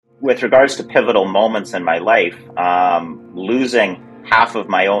with regards to pivotal moments in my life, losing half of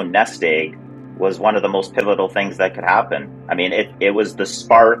my own nest egg was one of the most pivotal things that could happen. I mean, it was the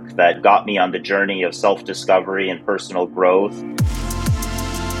spark that got me on the journey of self-discovery and personal growth.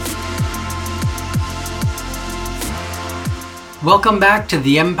 Welcome back to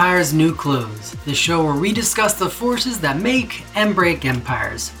The Empire's New Clothes, the show where we discuss the forces that make and break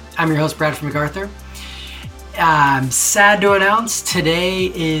empires. I'm your host, Bradford MacArthur. I'm sad to announce today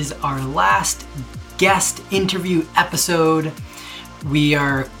is our last guest interview episode. We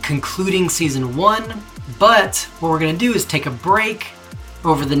are concluding season 1, but what we're going to do is take a break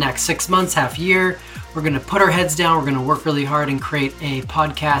over the next 6 months, half year. We're going to put our heads down. We're going to work really hard and create a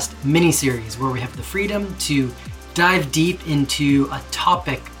podcast mini-series where we have the freedom to dive deep into a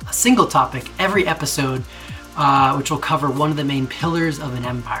single topic, every episode, which will cover one of the main pillars of an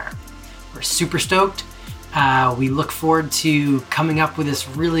empire. We're super stoked. We look forward to coming up with this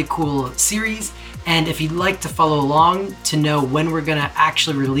really cool series. And if you'd like to follow along to know when we're going to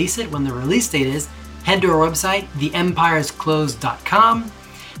actually release it, when the release date is, head to our website, theempiresclose.com,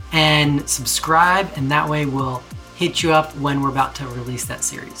 and subscribe, and that way we'll hit you up when we're about to release that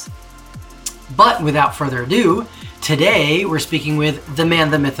series. But without further ado, today we're speaking with the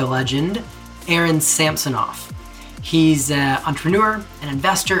man, the myth, the legend, Aaron Samsonoff. He's an entrepreneur, an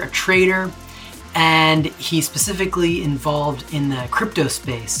investor, a trader, and he's specifically involved in the crypto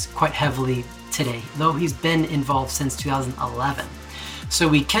space quite heavily today, though he's been involved since 2011. So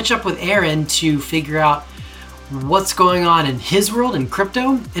we catch up with Aaron to figure out what's going on in his world in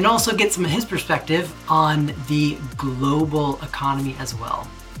crypto, and also get some of his perspective on the global economy as well.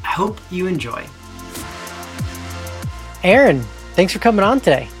 I hope you enjoy. Aaron, thanks for coming on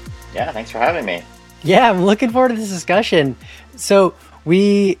today. Yeah, thanks for having me. Yeah, I'm looking forward to this discussion. So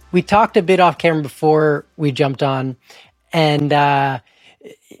we talked a bit off camera before we jumped on, and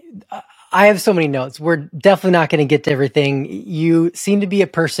I have so many notes. We're definitely not going to get to everything. You seem to be a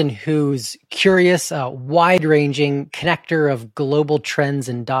person who's curious, wide-ranging connector of global trends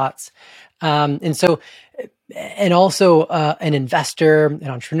and dots. And also an investor, an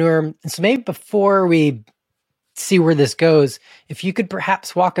entrepreneur. And so maybe before we see where this goes, if you could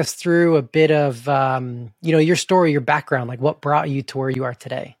perhaps walk us through a bit of, your story, your background, like what brought you to where you are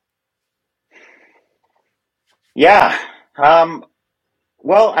today. Yeah.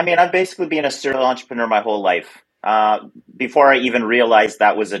 Well, I mean, I've basically been a serial entrepreneur my whole life. Before I even realized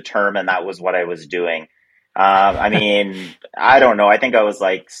that was a term and that was what I was doing. I mean, I don't know. I think I was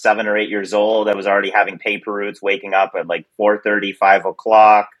like 7 or 8 years old. I was already having paper routes, waking up at like 4:30, 5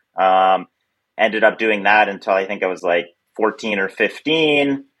 o'clock. Ended up doing that until I think I was like 14 or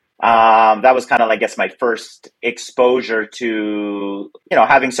 15. That was kind of, I guess, my first exposure to,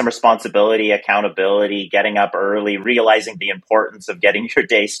 having some responsibility, accountability, getting up early, realizing the importance of getting your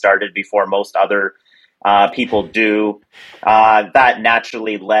day started before most other people do. That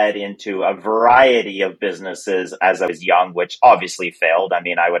naturally led into a variety of businesses as I was young, which obviously failed. I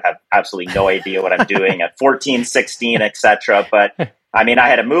mean, I would have absolutely no idea what I'm doing at 14, 16, etc. But I mean, I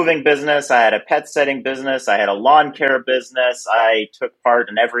had a moving business, I had a pet setting business, I had a lawn care business. I took part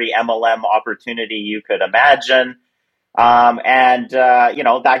in every MLM opportunity you could imagine.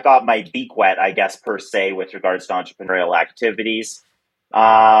 That got my beak wet, I guess, per se, with regards to entrepreneurial activities.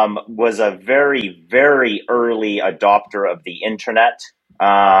 Was a very, very early adopter of the internet.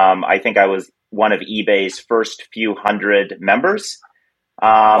 I think I was one of eBay's first few hundred members.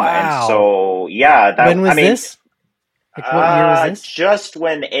 Wow. And so, yeah. When was this? Like what year was this? Just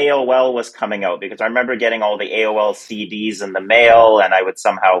when AOL was coming out, because I remember getting all the AOL CDs in the mail, and I would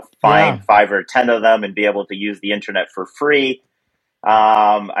somehow find 5 or 10 of them and be able to use the internet for free.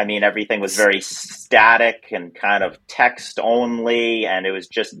 I mean, everything was very static and kind of text only, and it was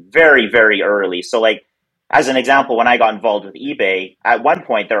just very, very early. So like, as an example, when I got involved with eBay, at one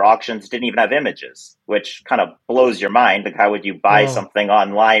point their auctions didn't even have images, which kind of blows your mind. Like, how would you buy something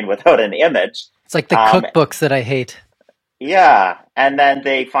online without an image? It's like the cookbooks that I hate. Yeah. And then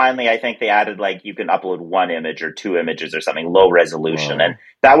they finally, I think they added like you can upload 1 image or 2 images or something, low resolution. Whoa. And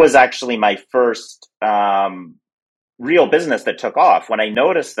that was actually my first real business that took off. When I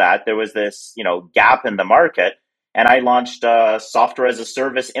noticed that there was this, gap in the market, and I launched a software as a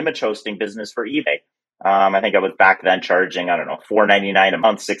service image hosting business for eBay. I think I was back then charging, I don't know, $4.99 a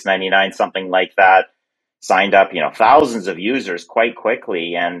month, $6.99, something like that. Signed up, thousands of users quite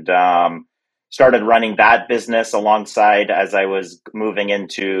quickly, and started running that business alongside as I was moving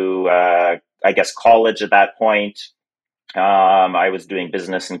into, college at that point. I was doing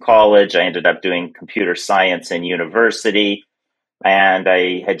business in college. I ended up doing computer science in university. And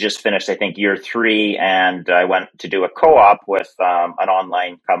I had just finished, I think, year three, and I went to do a co-op with an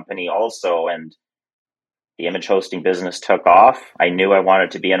online company also, and the image hosting business took off. I knew I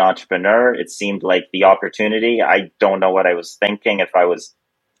wanted to be an entrepreneur. It seemed like the opportunity. I don't know what I was thinking, if I was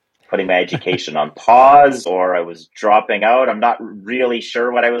putting my education on pause or I was dropping out. I'm not really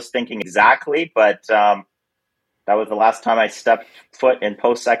sure what I was thinking exactly, but that was the last time I stepped foot in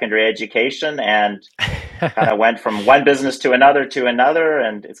post-secondary education, and kind of went from one business to another,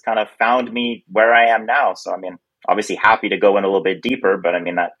 and it's kind of found me where I am now. So, I mean, obviously happy to go in a little bit deeper, but I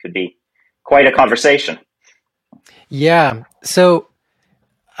mean, that could be quite a conversation. Yeah. So,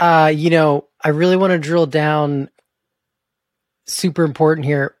 I really want to drill down. Super important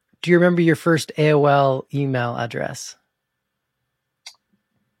here. Do you remember your first AOL email address?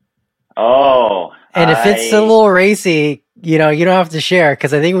 Oh, And if it's a little racy, you don't have to share,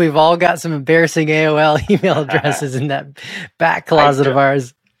 because I think we've all got some embarrassing AOL email addresses in that back closet of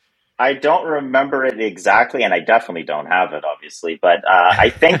ours. I don't remember it exactly, and I definitely don't have it, obviously, but I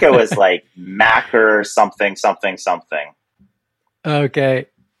think it was like Macker something, something, something. Okay.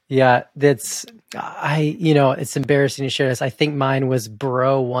 Yeah, it's embarrassing to share this. I think mine was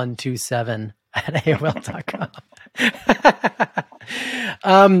bro127 at AOL.com.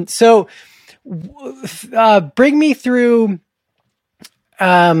 So bring me through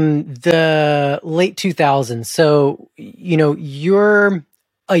the late 2000s. So, you're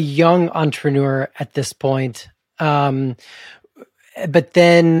a young entrepreneur at this point. But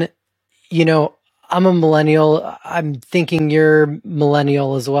then, I'm a millennial. I'm thinking you're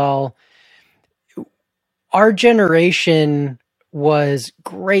millennial as well. Our generation was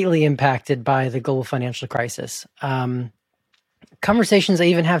greatly impacted by the global financial crisis. Conversations I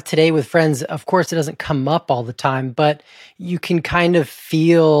even have today with friends, of course, it doesn't come up all the time, but you can kind of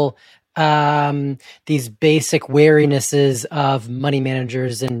feel these basic warinesses of money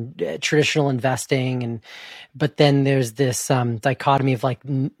managers and traditional investing, but then there's this dichotomy of like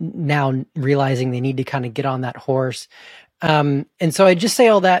now realizing they need to kind of get on that horse. And so I just say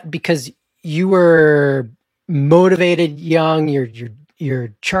all that because you were motivated, young,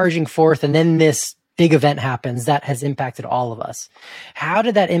 you're charging forth, and then this big event happens that has impacted all of us. How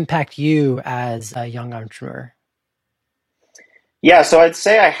did that impact you as a young entrepreneur? Yeah, so I'd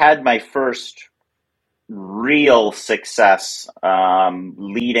say I had my first real success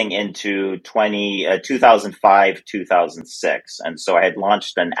leading into 2005, 2006. And so I had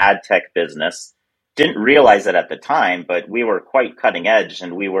launched an ad tech business. Didn't realize it at the time, but we were quite cutting edge,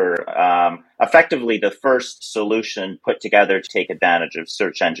 and we were effectively the first solution put together to take advantage of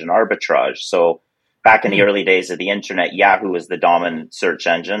search engine arbitrage. So back in the early days of the internet, Yahoo was the dominant search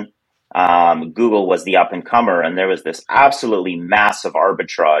engine. Google was the up and comer, and there was this absolutely massive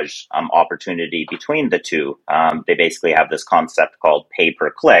arbitrage opportunity between the two. They basically have this concept called pay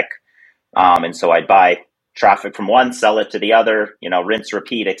per click. And so I'd buy traffic from one, sell it to the other, rinse,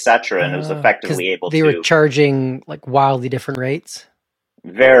 repeat, etc. And it was effectively able they were charging like wildly different rates.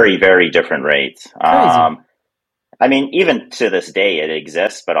 Very, very different rates. Crazy. I mean, even to this day, it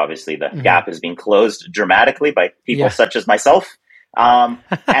exists, but obviously the gap is being closed dramatically by people such as myself.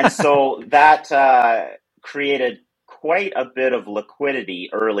 And so that created quite a bit of liquidity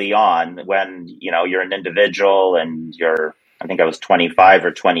early on when, you're an individual and I think I was 25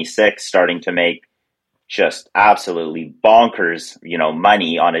 or 26, starting to make just absolutely bonkers,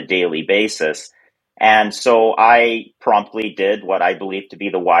 money on a daily basis. And so I promptly did what I believed to be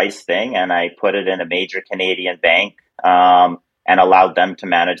the wise thing, and I put it in a major Canadian bank, and allowed them to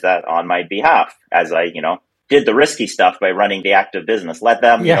manage that on my behalf as I, did the risky stuff by running the active business. Let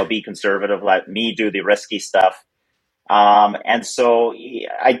them, be conservative. Let me do the risky stuff. And so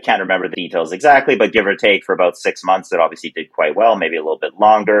I can't remember the details exactly, but give or take for about 6 months, it obviously did quite well, maybe a little bit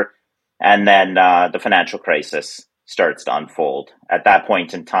longer. And then the financial crisis starts to unfold. At that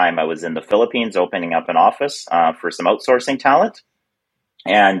point in time, I was in the Philippines opening up an office for some outsourcing talent.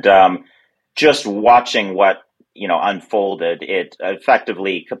 And just watching what, unfolded, it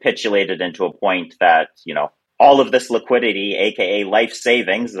effectively capitulated into a point that, all of this liquidity, aka life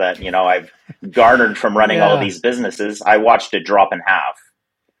savings that, I've garnered from running all of these businesses, I watched it drop in half.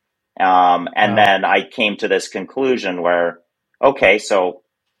 And then I came to this conclusion where, okay, so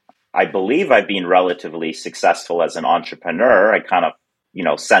I believe I've been relatively successful as an entrepreneur. I kind of,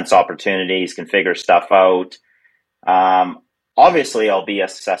 sense opportunities, can figure stuff out. Obviously, I'll be a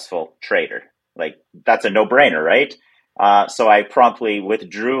successful trader. Like, that's a no-brainer, right? So I promptly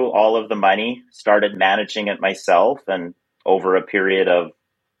withdrew all of the money, started managing it myself, and over a period of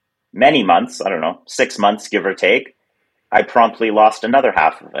many months, I don't know, 6 months, give or take, I promptly lost another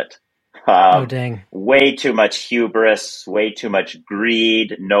half of it. Oh, Um, dang. Way too much hubris, way too much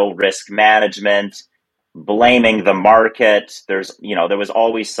greed, no risk management, blaming the market. There was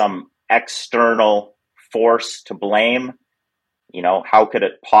always some external force to blame. How could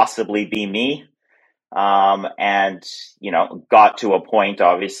it possibly be me? And, got to a point,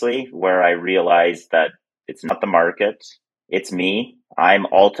 obviously, where I realized that it's not the market, it's me. I'm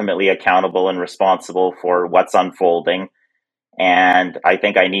ultimately accountable and responsible for what's unfolding. And I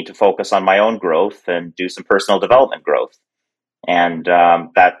think I need to focus on my own growth and do some personal development growth. And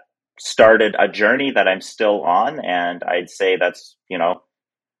that started a journey that I'm still on. And I'd say that's,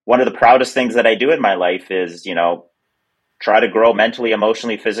 one of the proudest things that I do in my life is, try to grow mentally,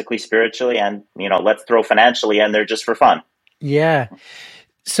 emotionally, physically, spiritually, and, let's throw financially in there just for fun. Yeah.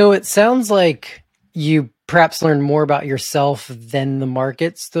 So it sounds like you perhaps learned more about yourself than the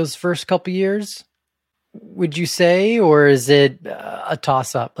markets those first couple years. Would you say, or is it a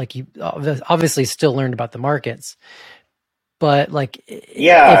toss up? Like you obviously still learned about the markets, but like if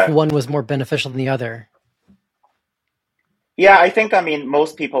Yeah. one was more beneficial than the other. Yeah, I think, I mean,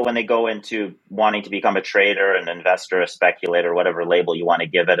 most people, when they go into wanting to become a trader, an investor, a speculator, whatever label you want to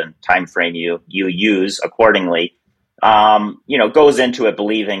give it and time frame you use accordingly, goes into it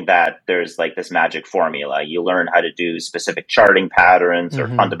believing that there's like this magic formula. You learn how to do specific charting patterns or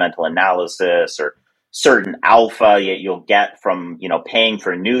Mm-hmm. fundamental analysis or certain alpha you'll get from, paying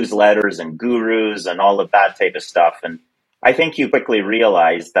for newsletters and gurus and all of that type of stuff. And I think you quickly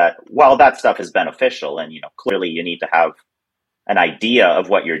realize that while that stuff is beneficial and, clearly you need to have an idea of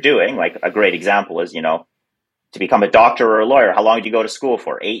what you're doing. Like a great example is, to become a doctor or a lawyer, how long do you go to school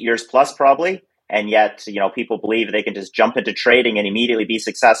for? 8 years plus, probably. And yet, people believe they can just jump into trading and immediately be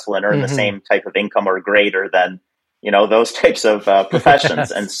successful and earn the Mm-hmm. same type of income or greater than, those types of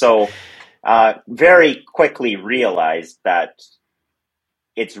professions. And Yes. so, very quickly realized that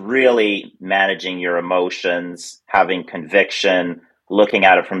it's really managing your emotions, having conviction, looking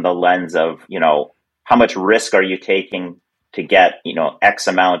at it from the lens of, how much risk are you taking to get, X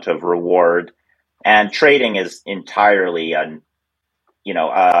amount of reward. And trading is entirely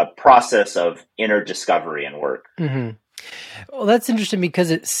a process of inner discovery and work. Mm-hmm. Well, that's interesting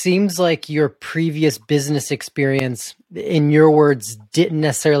because it seems like your previous business experience, in your words, didn't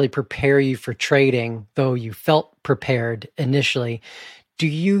necessarily prepare you for trading, though you felt prepared initially. Do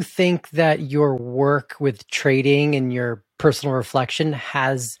you think that your work with trading and your personal reflection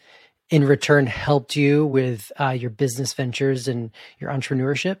has, in return, helped you with your business ventures and your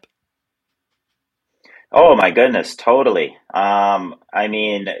entrepreneurship? Oh my goodness, totally. I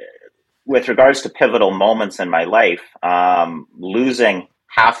mean, with regards to pivotal moments in my life, losing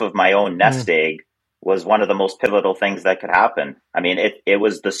half of my own Mm, nest egg was one of the most pivotal things that could happen. I mean, it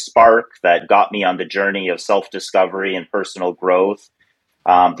was the spark that got me on the journey of self discovery and personal growth.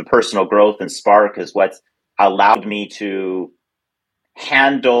 The personal growth and spark is what allowed me to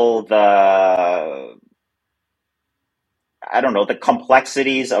handle I don't know, the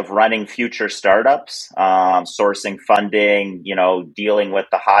complexities of running future startups, sourcing funding, dealing with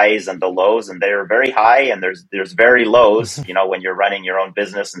the highs and the lows, and they're very high, and there's very lows, when you're running your own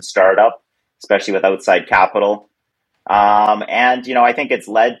business and startup, especially with outside capital. And I think it's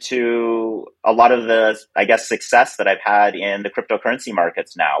led to a lot of the, I guess, success that I've had in the cryptocurrency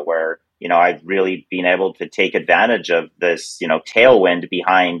markets now, where I've really been able to take advantage of this, tailwind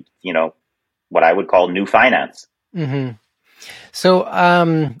behind, what I would call new finance. mhm. So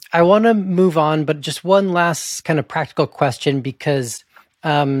I want to move on, but just one last kind of practical question because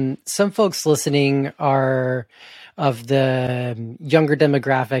some folks listening are of the younger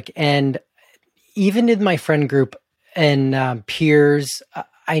demographic, and even in my friend group and peers,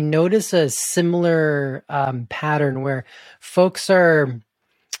 I notice a similar pattern where folks are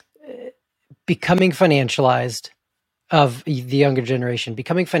becoming financialized of the younger generation,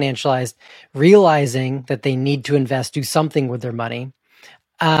 becoming financialized, realizing that they need to invest, do something with their money.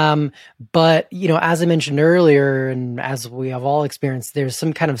 Um, but as I mentioned earlier, and as we have all experienced, there's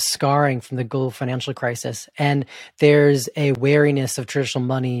some kind of scarring from the global financial crisis, and there's a wariness of traditional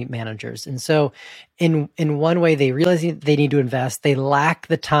money managers. And so, in one way, they realize they need to invest. They lack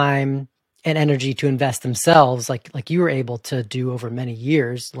the time and energy to invest themselves, like you were able to do over many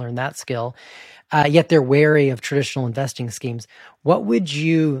years, learn that skill. Yet they're wary of traditional investing schemes. What would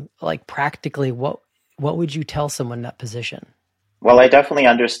you like practically? What would you tell someone in that position? Well, I definitely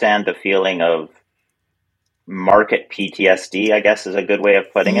understand the feeling of market PTSD, I guess is a good way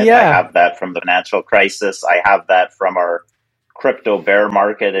of putting it. I Yeah. have that from the financial crisis. I have that from our crypto bear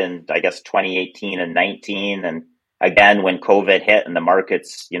market in, I guess, 2018 and 19. And again, when COVID hit and the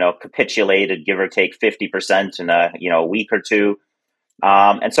markets, capitulated, give or take 50% in a week or two.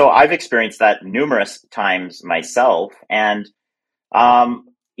 And so I've experienced that numerous times myself. And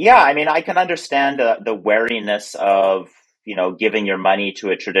yeah, I mean, I can understand the wariness of, giving your money to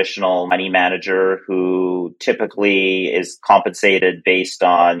a traditional money manager who typically is compensated based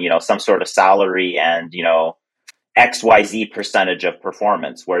on, some sort of salary and, XYZ percentage of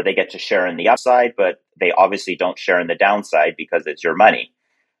performance where they get to share in the upside, but they obviously don't share in the downside because it's your money.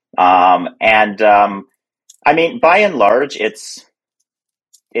 And I mean, by and large, it's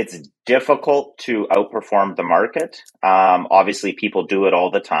difficult to outperform the market. Obviously, people do it all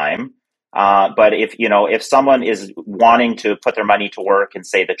the time. But if someone is wanting to put their money to work in,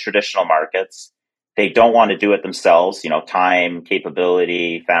 say, the traditional markets, they don't want to do it themselves. Time,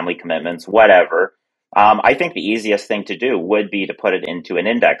 capability, family commitments, whatever. I think the easiest thing to do would be to put it into an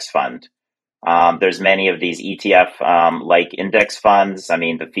index fund. There's many of these ETF like index funds. I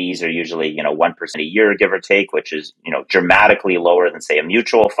mean, the fees are usually 1% a year, give or take, which is dramatically lower than say a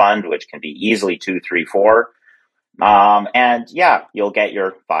mutual fund, which can be easily 2, 3, 4. And yeah, you'll get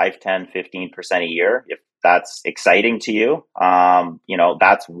your 5, 10, 15% a year if that's exciting to you.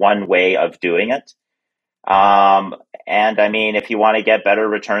 That's one way of doing it. Um, and I mean, if you want to get better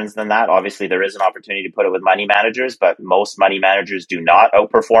returns than that, obviously there is an opportunity to put it with money managers, but most money managers do not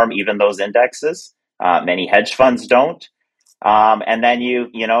outperform even those indexes. Many hedge funds don't. And then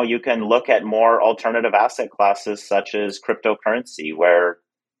you can look at more alternative asset classes such as cryptocurrency, where,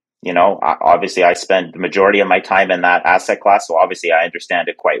 obviously I spend the majority of my time in that asset class. So obviously I understand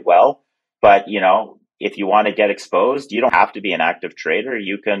it quite well. But, if you want to get exposed, you don't have to be an active trader.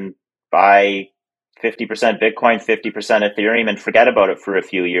 You can buy 50% Bitcoin, 50% Ethereum and forget about it for a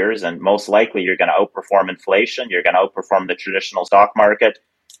few years. And most likely you're going to outperform inflation. You're going to outperform the traditional stock market.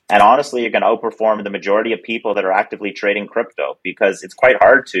 And honestly, you're going to outperform the majority of people that are actively trading crypto because it's quite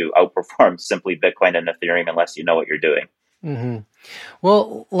hard to outperform simply Bitcoin and Ethereum unless you know what you're doing. Mm-hmm.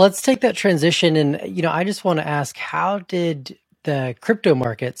 Well, let's take that transition. And, I just want to ask, how did the crypto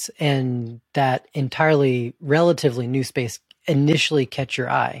markets and that entirely relatively new space initially catch your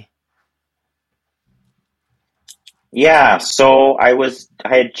eye? Yeah, so I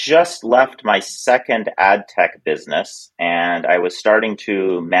had just left my second ad tech business and I was starting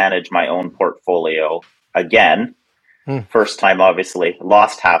to manage my own portfolio again. Hmm. First time, obviously,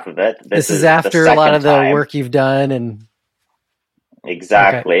 lost half of it. This is is the after a lot second of the time. work you've done and okay.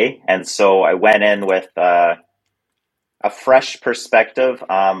 Exactly. And so I went in with a fresh perspective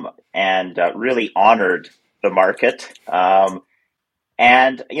and really honored the market. And,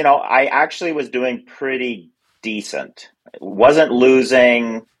 I actually was doing pretty decent. Wasn't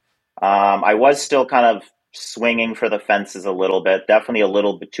losing. I was still kind of swinging for the fences a little bit, definitely a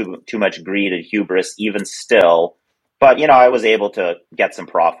little bit too much greed and hubris, even still. But I was able to get some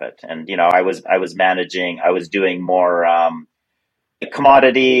profit, and I was managing. I was doing more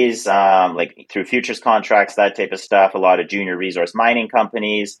commodities, like through futures contracts, that type of stuff. A lot of junior resource mining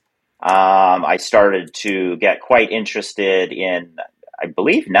companies. I started to get quite interested in, I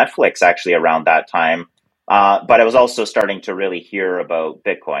believe, Netflix actually around that time. But I was also starting to really hear about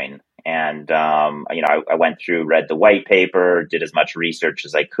Bitcoin. And, I went through, read the white paper, did as much research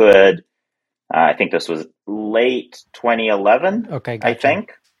as I could. I think this was late 2011, Okay, I gotcha.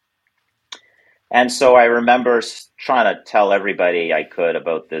 think. And so I remember trying to tell everybody I could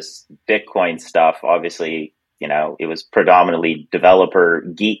about this Bitcoin stuff. Obviously, it was predominantly developer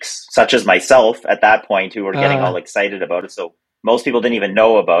geeks such as myself at that point who were getting all excited about it. So most people didn't even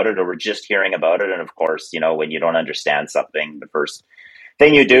know about it or were just hearing about it. And of course, when you don't understand something, the first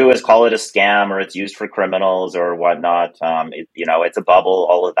thing you do is call it a scam or it's used for criminals or whatnot. It's a bubble,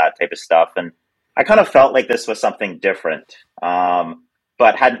 all of that type of stuff. And I kind of felt like this was something different.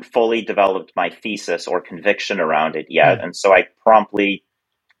 But hadn't fully developed my thesis or conviction around it yet. And so I promptly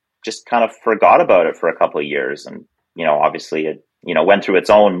just kind of forgot about it for a couple of years. And, obviously it, went through its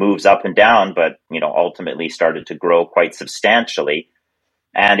own moves up and down, but, ultimately started to grow quite substantially.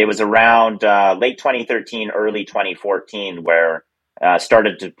 And it was around late 2013, early 2014, where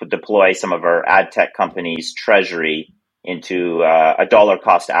started to deploy some of our ad tech companies' treasury into a dollar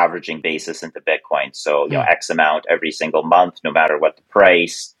cost averaging basis into Bitcoin. So, X amount every single month, no matter what the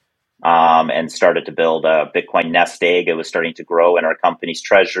price, and started to build a Bitcoin nest egg. It was starting to grow in our company's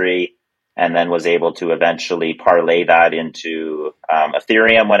treasury, and then was able to eventually parlay that into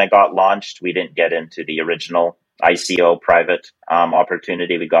Ethereum when it got launched. We didn't get into the original ICO private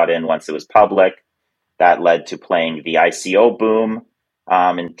opportunity. We got in once it was public. That led to playing the ICO boom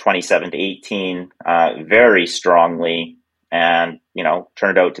in 2017 to 18 very strongly, and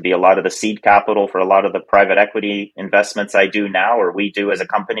turned out to be a lot of the seed capital for a lot of the private equity investments I do now, or we do as a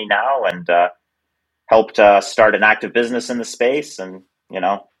company now, and helped start an active business in the space. And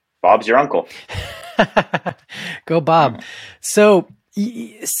Bob's your uncle. Go Bob. So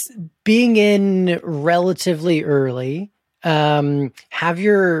being in relatively early, have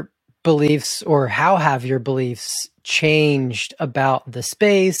your beliefs or how have your beliefs changed about the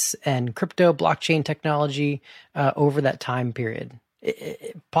space and crypto blockchain technology over that time period?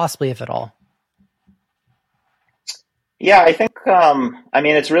 Possibly, if at all. Yeah, I think,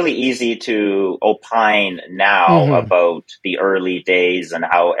 it's really easy to opine now Mm-hmm. about the early days and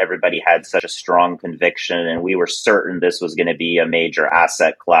how everybody had such a strong conviction and we were certain this was going to be a major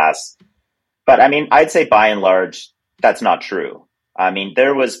asset class. But I'd say by and large, that's not true.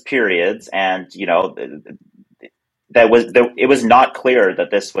 There was periods and, it was not clear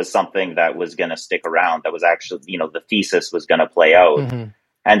that this was something that was going to stick around, that was actually, the thesis was going to play out. Mm-hmm.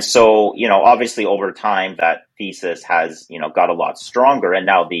 And so, obviously over time that thesis has, got a lot stronger. And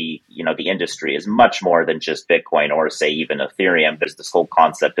now the industry is much more than just Bitcoin or say even Ethereum. There's this whole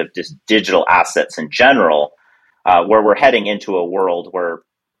concept of just digital assets in general, where we're heading into a world where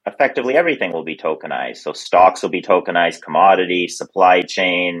effectively everything will be tokenized. So stocks will be tokenized, commodity, supply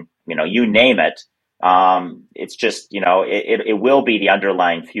chain, you name it. It's just, it will be the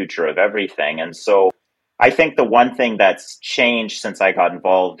underlying future of everything. And so I think the one thing that's changed since I got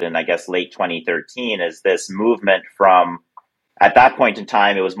involved in, I guess, late 2013 is this movement from, at that point in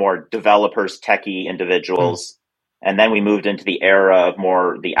time, it was more developers, techie individuals. And then we moved into the era of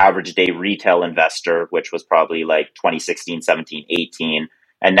more the average day retail investor, which was probably like 2016, 17, 18.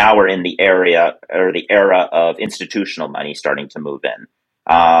 And now we're in the era of institutional money starting to move in.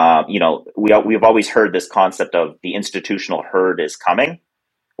 We've always heard this concept of the institutional herd is coming.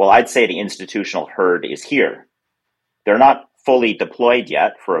 Well, I'd say the institutional herd is here. They're not fully deployed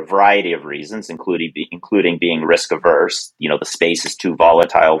yet for a variety of reasons, including being risk averse. The space is too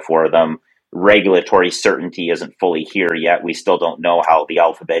volatile for them. Regulatory certainty isn't fully here yet. We still don't know how the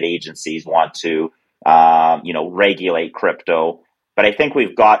alphabet agencies want to, regulate crypto. But I think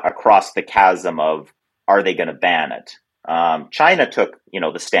we've got across the chasm of, are they going to ban it? China took,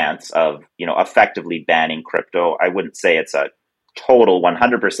 the stance of, effectively banning crypto. I wouldn't say it's a total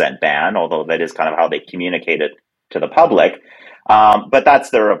 100% ban, although that is kind of how they communicate it to the public. But that's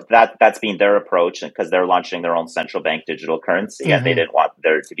been their approach because they're launching their own central bank digital currency and they didn't want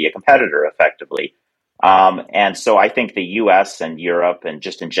there to be a competitor effectively. And so I think the US and Europe and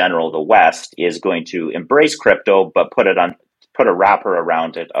just in general, the West is going to embrace crypto, but put a wrapper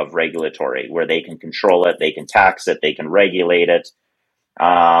around it of regulatory where they can control it, they can tax it, they can regulate it.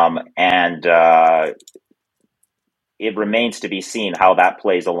 It remains to be seen how that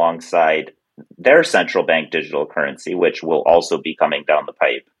plays alongside their central bank digital currency, which will also be coming down the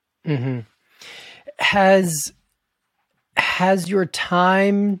pipe. Mm-hmm. Has your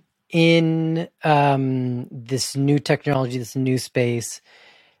time in this new technology, this new space,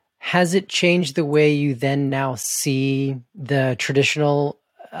 has it changed the way you then now see the traditional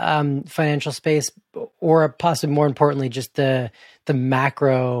financial space, or possibly more importantly, just the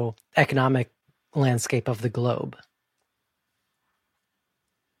macro economic landscape of the globe?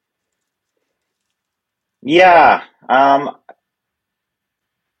 Yeah. I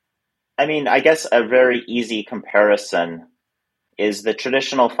guess a very easy comparison is the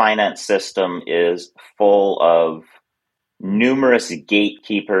traditional finance system is full of numerous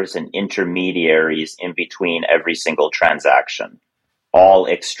gatekeepers and intermediaries in between every single transaction, all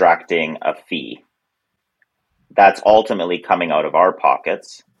extracting a fee. That's ultimately coming out of our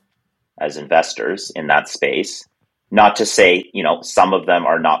pockets as investors in that space. Not to say, some of them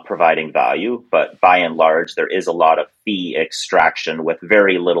are not providing value, but by and large, there is a lot of fee extraction with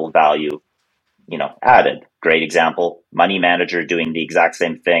very little value, added. Great example, money manager doing the exact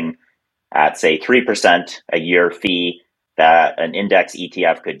same thing at, say, 3% a year fee that an index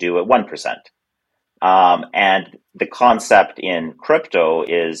ETF could do at 1%. And the concept in crypto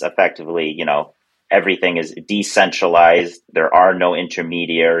is effectively, everything is decentralized. There are no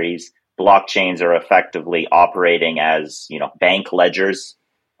intermediaries. Blockchains are effectively operating as, bank ledgers.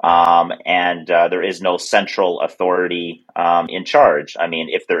 And there is no central authority in charge.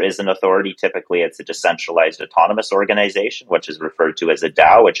 If there is an authority, typically it's a decentralized autonomous organization, which is referred to as a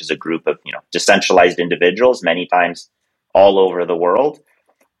DAO, which is a group of, decentralized individuals, many times all over the world.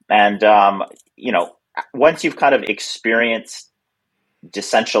 And, once you've kind of experienced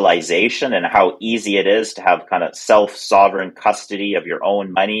decentralization and how easy it is to have kind of self-sovereign custody of your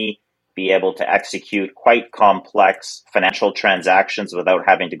own money, be able to execute quite complex financial transactions without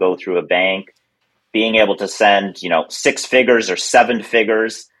having to go through a bank, being able to send, 6 figures or 7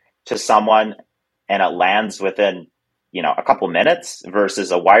 figures to someone and it lands within a couple minutes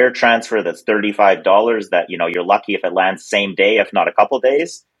versus a wire transfer that's $35 that, you're lucky if it lands same day, if not a couple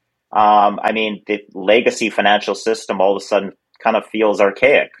days. I mean, the legacy financial system all of a sudden kind of feels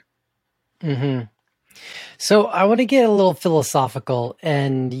archaic. Mm-hmm. So I want to get a little philosophical,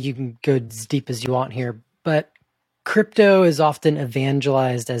 and you can go as deep as you want here, but crypto is often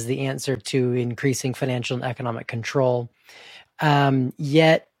evangelized as the answer to increasing financial and economic control.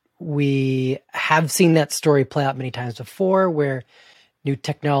 Yet we have seen that story play out many times before, where new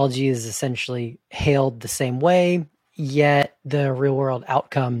technology is essentially hailed the same way, yet the real world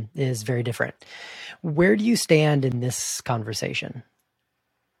outcome is very different. Where do you stand in this conversation?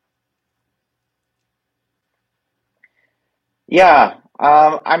 Yeah,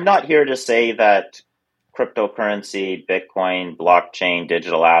 I'm not here to say that cryptocurrency, Bitcoin, blockchain,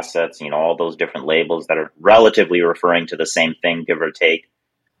 digital assets, all those different labels that are relatively referring to the same thing, give or take,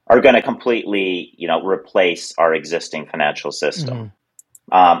 are going to completely, replace our existing financial Mm-hmm. system.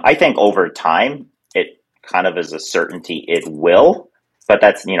 I think over time, it kind of is a certainty it will, but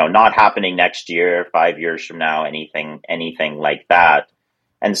that's, not happening next year, 5 years from now, anything like that.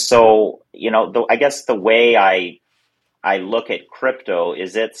 And so, I guess the way I look at crypto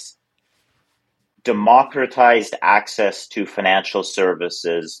is it's democratized access to financial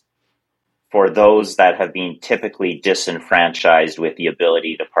services for those that have been typically disenfranchised with the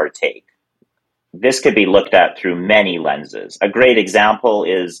ability to partake. This could be looked at through many lenses. A great example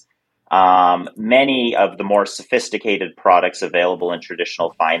is many of the more sophisticated products available in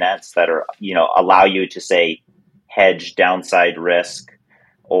traditional finance that are, allow you to say hedge downside risk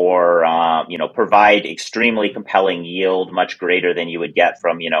or, provide extremely compelling yield, much greater than you would get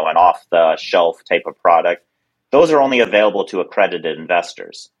from, an off the shelf type of product. Those are only available to accredited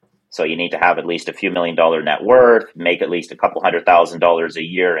investors. So you need to have at least a few $1 million net worth, make at least a couple $100,000 a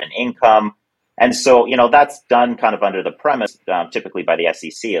year in income. And so, that's done kind of under the premise, typically by the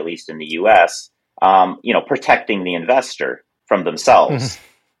SEC, at least in the US, protecting the investor from themselves.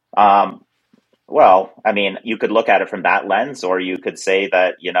 Well, I mean, you could look at it from that lens, or you could say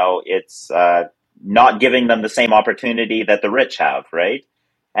that, it's not giving them the same opportunity that the rich have, right?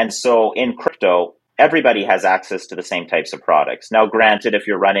 And so in crypto, everybody has access to the same types of products. Now, granted, if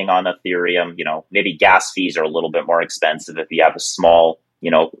you're running on Ethereum, maybe gas fees are a little bit more expensive if you have a small,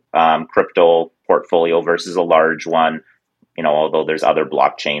 crypto portfolio versus a large one, although there's other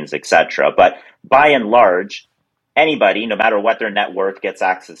blockchains, etc. But by and large, anybody, no matter what their net worth, gets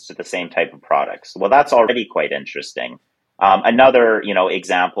access to the same type of products. Well, that's already quite interesting. Another,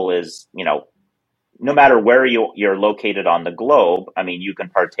 example is, no matter where you're located on the globe, I mean, you can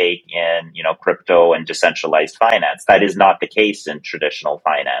partake in, crypto and decentralized finance. That is not the case in traditional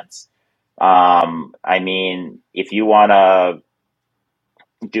finance. I mean, if you want to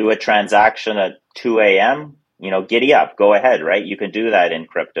do a transaction at 2 a.m., giddy up, go ahead, right? You can do that in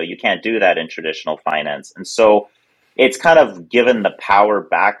crypto. You can't do that in traditional finance. And so it's kind of given the power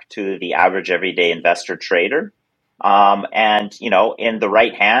back to the average everyday investor trader. And, in the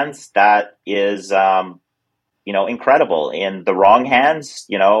right hands, that is, incredible. In the wrong hands,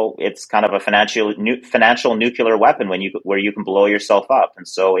 it's kind of a financial nuclear weapon where you can blow yourself up. And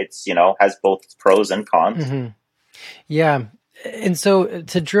so it's, has both pros and cons. Mm-hmm. Yeah. And so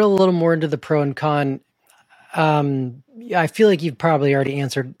to drill a little more into the pro and con, I feel like you've probably already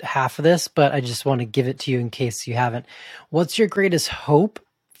answered half of this, but I just want to give it to you in case you haven't. What's your greatest hope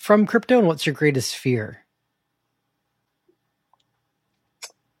from crypto, and what's your greatest fear?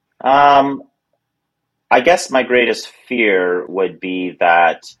 I guess my greatest fear would be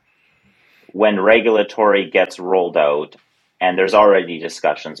that when regulatory gets rolled out, and there's already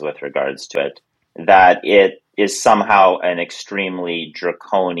discussions with regards to it, that it is somehow an extremely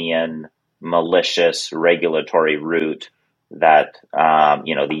draconian, malicious regulatory route that,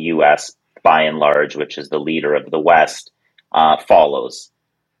 the U.S., by and large, which is the leader of the West, follows.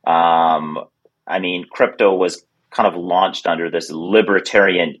 I mean, crypto was kind of launched under this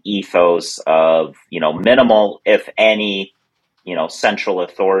libertarian ethos of, minimal, if any, central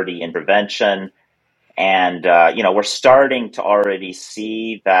authority intervention. And, we're starting to already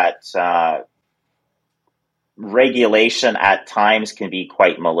see that regulation at times can be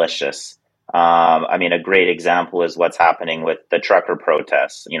quite malicious. I mean, a great example is what's happening with the trucker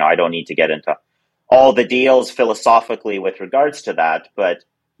protests. I don't need to get into all the deals philosophically with regards to that, but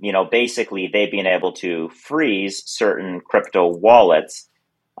basically they've been able to freeze certain crypto wallets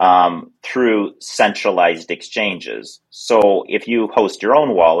through centralized exchanges. So if you host your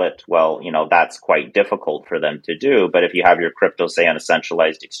own wallet, well, that's quite difficult for them to do. But if you have your crypto, say, on a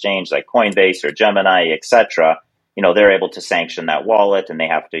centralized exchange like Coinbase or Gemini, etc., they're able to sanction that wallet, and they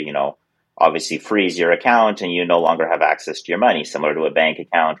have to, obviously freeze your account and you no longer have access to your money, similar to a bank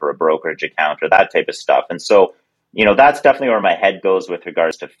account or a brokerage account or that type of stuff. And so, that's definitely where my head goes with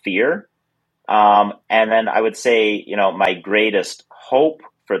regards to fear. And then I would say, my greatest hope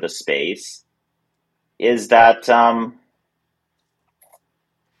for the space is that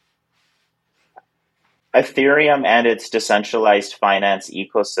Ethereum and its decentralized finance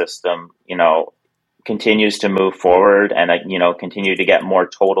ecosystem, continues to move forward and, continue to get more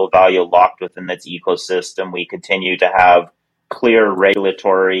total value locked within its ecosystem. We continue to have clear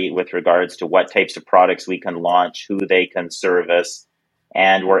regulatory with regards to what types of products we can launch, who they can service,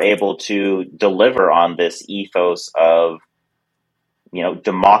 and we're able to deliver on this ethos of,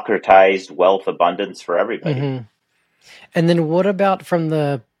 democratized wealth abundance for everybody. Mm-hmm. And then what about from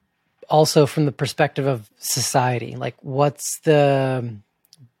the perspective of society? Like, what's the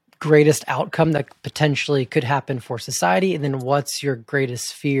greatest outcome that potentially could happen for society? And then what's your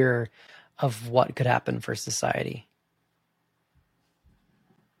greatest fear of what could happen for society?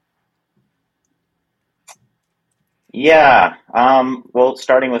 Yeah. Well,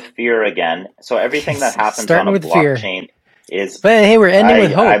 starting with fear again. So everything that happens on a blockchain is. But hey, we're ending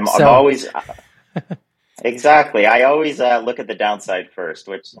with hope. I'm always exactly. I always look at the downside first,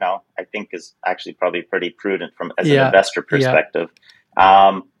 which I think is actually probably pretty prudent as an investor perspective.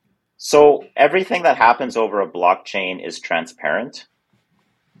 Yeah. So everything that happens over a blockchain is transparent.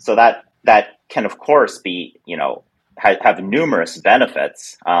 So that can of course be have numerous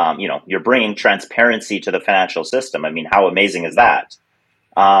benefits. You're bringing transparency to the financial system. I mean, how amazing is that?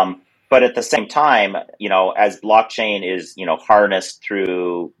 But at the same time, as blockchain is, harnessed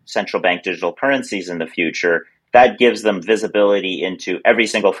through central bank digital currencies in the future, that gives them visibility into every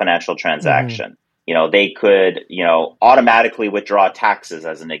single financial transaction. Mm-hmm. They could, automatically withdraw taxes,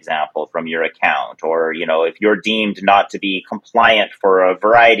 as an example, from your account, or, if you're deemed not to be compliant for a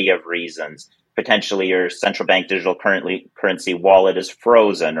variety of reasons, potentially your central bank digital currency wallet is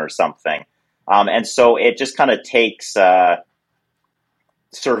frozen or something. And so it just kind of takes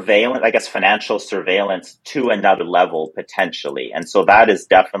surveillance, I guess, financial surveillance to another level potentially. And so that is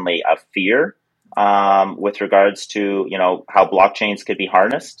definitely a fear with regards to, how blockchains could be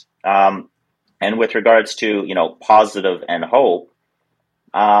harnessed. And with regards to, positive and hope,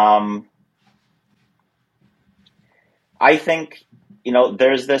 I think,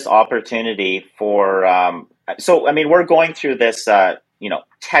 there's this opportunity for, we're going through this,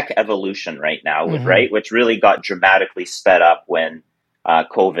 tech evolution right now, mm-hmm. right, which really got dramatically sped up when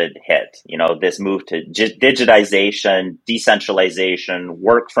COVID hit. This move to digitization, decentralization,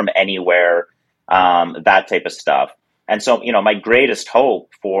 work from anywhere, that type of stuff. And so, my greatest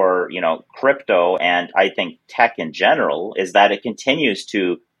hope for, crypto and I think tech in general is that it continues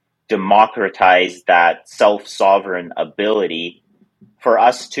to democratize that self-sovereign ability for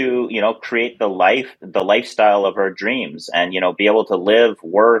us to, create the lifestyle of our dreams and, be able to live,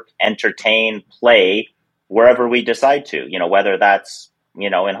 work, entertain, play wherever we decide to, whether that's,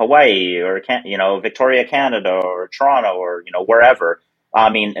 in Hawaii or, Victoria, Canada, or Toronto, or, wherever. I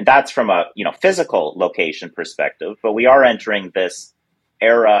mean, and that's from a, physical location perspective, but we are entering this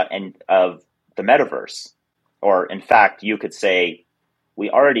era of the metaverse, or in fact, you could say we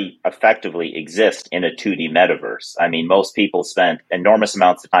already effectively exist in a 2D metaverse. I mean, most people spend enormous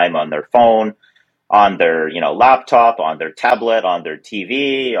amounts of time on their phone, on their, laptop, on their tablet, on their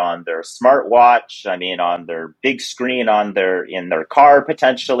TV, on their smartwatch. I mean, on their big screen, in their car,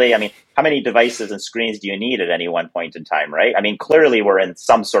 potentially. I mean, how many devices and screens do you need at any one point in time, right? I mean, clearly we're in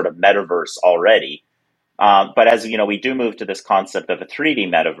some sort of metaverse already. But as we do move to this concept of a 3D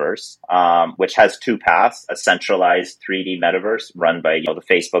metaverse, which has two paths: a centralized 3D metaverse run by the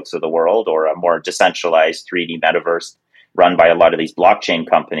Facebooks of the world, or a more decentralized 3D metaverse run by a lot of these blockchain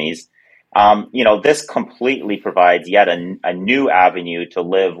companies. This completely provides yet a new avenue to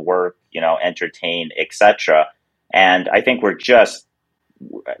live, work, entertain, etc. And I think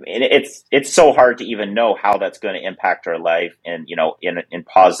it's so hard to even know how that's going to impact our life in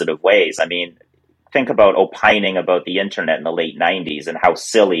positive ways. I mean, think about opining about the internet in the late 90s and how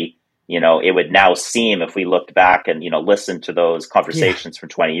silly, it would now seem if we looked back and, listened to those conversations from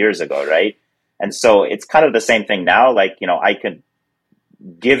 20 years ago, right? And so it's kind of the same thing now. Like, I could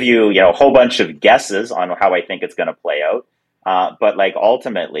give you, a whole bunch of guesses on how I think it's going to play out. But like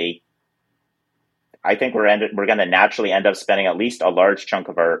ultimately, I think we're going to naturally end up spending at least a large chunk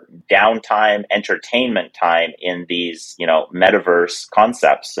of our downtime, entertainment time in these, metaverse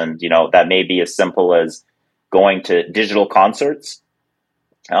concepts. And, that may be as simple as going to digital concerts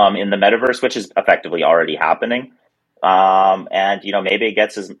in the metaverse, which is effectively already happening. And, maybe it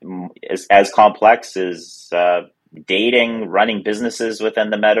gets as complex as, dating, running businesses within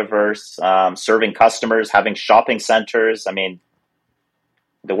the metaverse, serving customers, having shopping centers. I mean,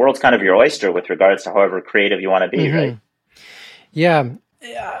 the world's kind of your oyster with regards to however creative you want to be, right? Mm-hmm.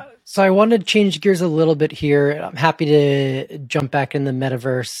 Yeah. So I wanted to change gears a little bit here. I'm happy to jump back in the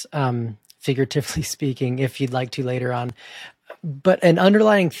metaverse, figuratively speaking, if you'd like to later on. But an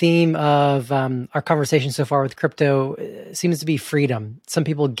underlying theme of our conversation so far with crypto seems to be freedom. Some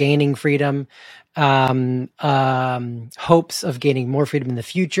people gaining freedom, hopes of gaining more freedom in the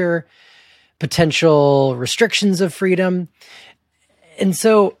future, potential restrictions of freedom. And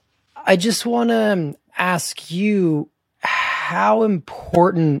so I just want to ask you, how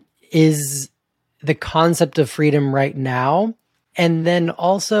important is the concept of freedom right now? And then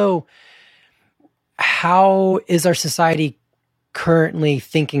also, how is our society currently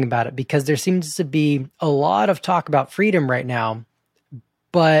thinking about it? Because there seems to be a lot of talk about freedom right now,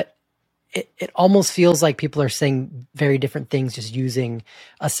 but it almost feels like people are saying very different things, just using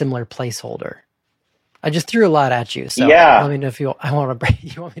a similar placeholder. I just threw a lot at you, so Yeah. let me know if you want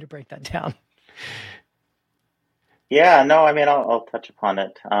me to break that down. Yeah, no, I mean, I'll touch upon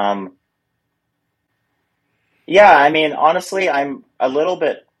it. Yeah, I mean, honestly, I'm a little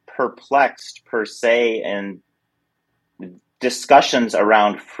bit perplexed per se in discussions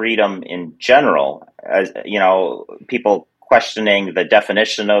around freedom in general. As you know, people questioning the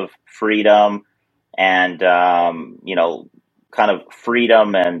definition of freedom and kind of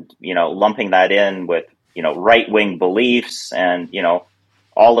freedom and lumping that in with right-wing beliefs and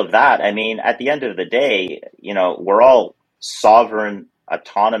all of that. I mean, at the end of the day, we're all sovereign,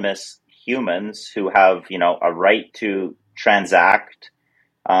 autonomous humans who have, a right to transact,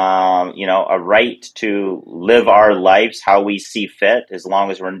 a right to live our lives how we see fit, as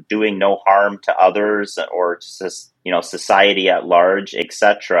long as we're doing no harm to others or, society at large,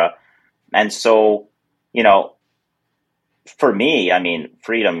 etc. And so, you know, for me, I mean,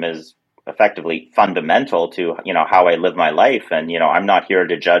 freedom is effectively fundamental to, how I live my life. And, I'm not here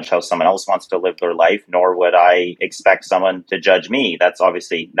to judge how someone else wants to live their life, nor would I expect someone to judge me. That's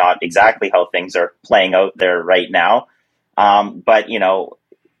obviously not exactly how things are playing out there right now. But,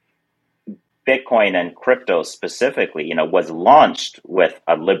 Bitcoin and crypto specifically, was launched with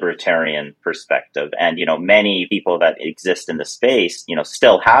a libertarian perspective. And, many people that exist in the space,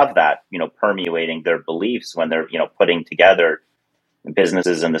 still have that, permeating their beliefs when they're, putting together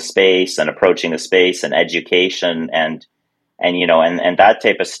businesses in the space and approaching the space and education and that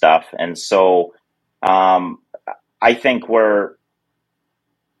type of stuff. And so I think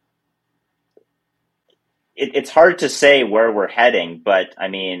it's hard to say where we're heading, but I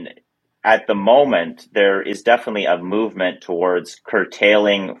mean, at the moment, there is definitely a movement towards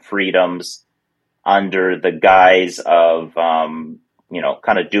curtailing freedoms under the guise of, kind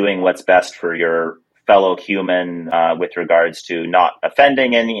of doing what's best for your fellow human with regards to not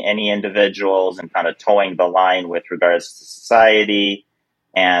offending any individuals and kind of towing the line with regards to society.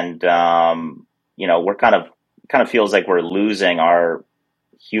 And, we're kind of feels like we're losing our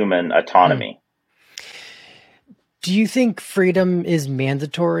human autonomy. Do you think freedom is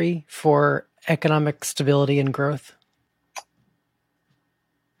mandatory for economic stability and growth?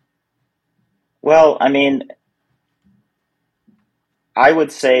 Well, I mean, I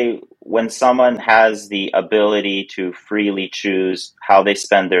would say when someone has the ability to freely choose how they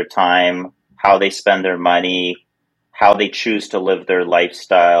spend their time, how they spend their money, how they choose to live their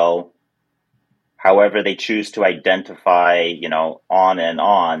lifestyle, however they choose to identify, on and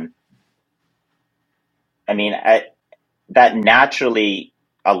on. I mean, that naturally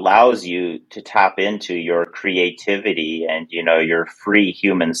allows you to tap into your creativity and, your free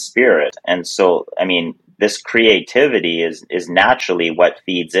human spirit. And so, I mean, this creativity is naturally what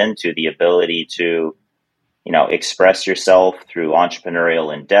feeds into the ability to, express yourself through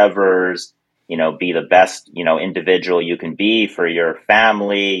entrepreneurial endeavors, be the best, individual you can be for your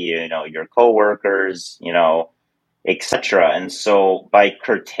family, your coworkers, etc. And so by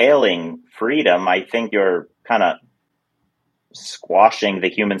curtailing freedom, I think you're kind of squashing the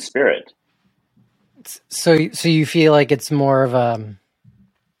human spirit. So you feel like it's more of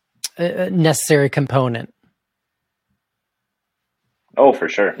a necessary component? Oh, for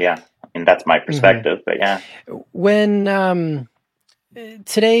sure. Yeah. And that's my perspective, but yeah. When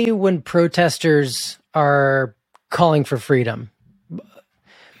today, when protesters are calling for freedom,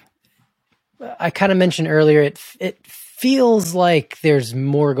 I kind of mentioned earlier, it feels like there's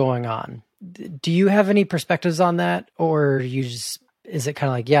more going on. Do you have any perspectives on that, or is it kind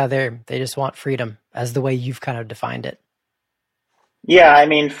of like, yeah, they just want freedom as the way you've kind of defined it? Yeah, I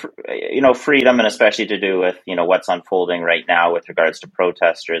mean, freedom, and especially to do with, what's unfolding right now with regards to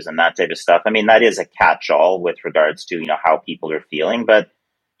protesters and that type of stuff. I mean, that is a catch-all with regards to, how people are feeling. But,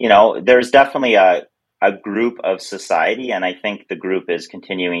 there's definitely a group of society, and I think the group is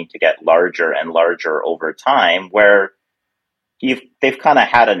continuing to get larger and larger over time, where they've kind of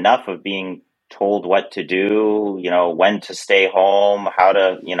had enough of being told what to do, when to stay home, how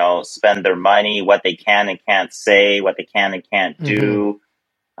to, spend their money, what they can and can't say, what they can and can't Mm-hmm. do.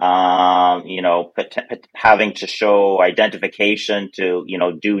 Having to show identification to,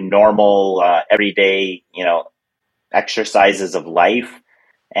 do normal, everyday, exercises of life.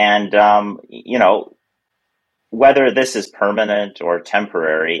 And, whether this is permanent or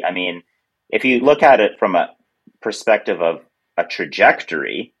temporary, I mean, if you look at it from a perspective of a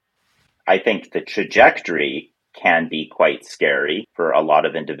trajectory, I think the trajectory can be quite scary for a lot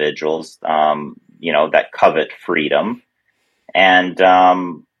of individuals, that covet freedom. And,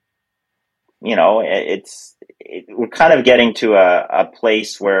 we're kind of getting to a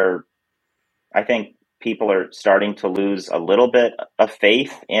place where I think people are starting to lose a little bit of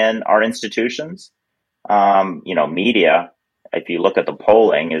faith in our institutions. Media, if you look at the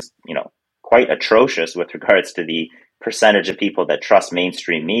polling, is, quite atrocious with regards to the percentage of people that trust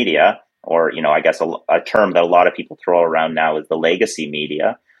mainstream media, or, I guess a term that a lot of people throw around now is the legacy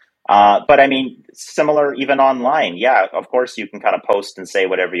media. But I mean, similar even online. Yeah, of course, you can kind of post and say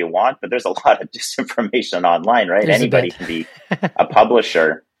whatever you want, but there's a lot of disinformation online, right? There's a Anybody bit. can be a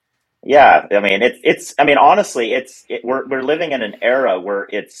publisher. Yeah, I mean, I mean, honestly, we're living in an era where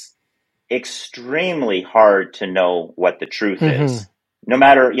it's extremely hard to know what the truth Mm-hmm. is. No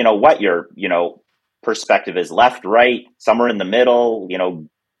matter, what your, perspective is, left, right, somewhere in the middle,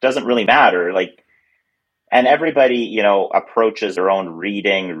 doesn't really matter. Like, and everybody, approaches their own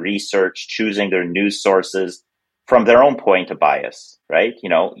reading, research, choosing their news sources from their own point of bias, right?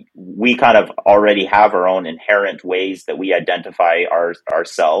 We kind of already have our own inherent ways that we identify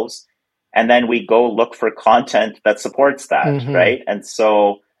ourselves. And then we go look for content that supports that, Mm-hmm. right? And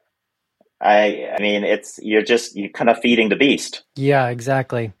so I mean, you're kind of feeding the beast. Yeah,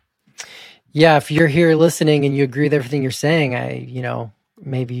 exactly. Yeah, if you're here listening and you agree with everything you're saying,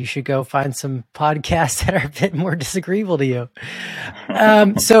 maybe you should go find some podcasts that are a bit more disagreeable to you.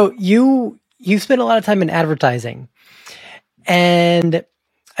 So you spent a lot of time in advertising, and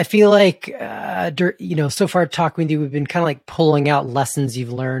I feel like so far talking with you, we've been kind of like pulling out lessons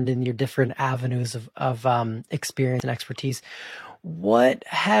you've learned in your different avenues of experience and expertise. What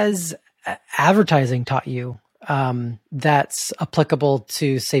has advertising taught you that's applicable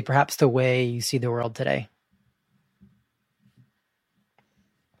to, say, perhaps the way you see the world today?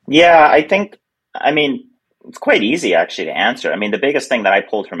 Yeah, I mean, it's quite easy actually to answer. I mean, the biggest thing that I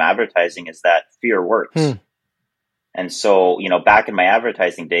pulled from advertising is that fear Hmm. works. And so, back in my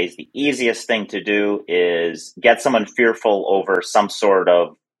advertising days, the easiest thing to do is get someone fearful over some sort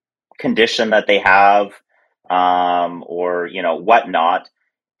of condition that they have, or, whatnot.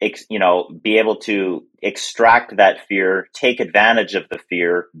 Be able to extract that fear, take advantage of the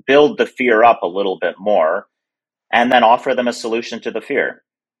fear, build the fear up a little bit more, and then offer them a solution to the fear.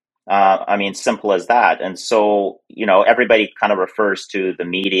 I mean, simple as that. And so, everybody kind of refers to the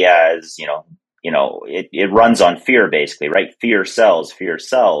media as, it runs on fear basically, right? Fear sells, fear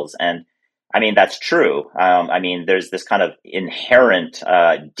sells. And I mean, that's true. I mean, there's this kind of inherent,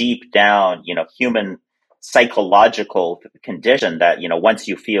 deep down, human psychological condition that, once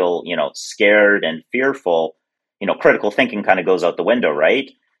you feel, scared and fearful, critical thinking kind of goes out the window, right?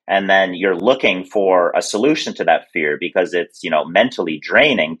 And then you're looking for a solution to that fear because it's, mentally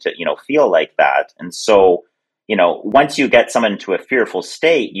draining to, feel like that. And so, once you get someone into a fearful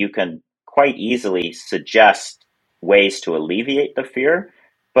state, you can quite easily suggest ways to alleviate the fear.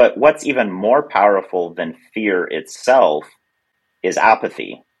 But what's even more powerful than fear itself is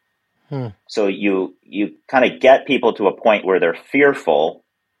apathy. Hmm. So you kind of get people to a point where they're fearful,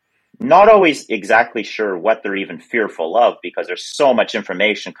 not always exactly sure what they're even fearful of because there's so much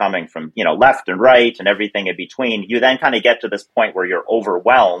information coming from, left and right and everything in between. You then kind of get to this point where you're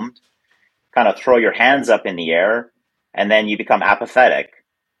overwhelmed, kind of throw your hands up in the air, and then you become apathetic.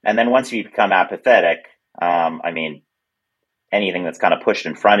 And then once you become apathetic, I mean, anything that's kind of pushed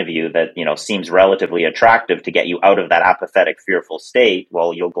in front of you that, seems relatively attractive to get you out of that apathetic, fearful state,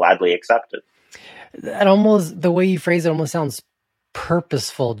 well, you'll gladly accept it. That almost, the way you phrase it almost sounds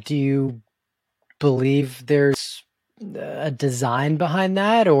purposeful. Do you believe there's a design behind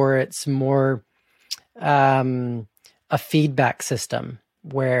that, or it's more a feedback system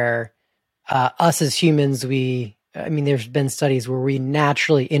where us as humans, we I mean, there's been studies where we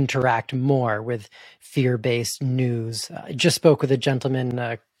naturally interact more with fear-based news. I just spoke with a gentleman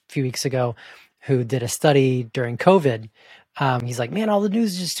a few weeks ago who did a study during COVID. He's like, man, all the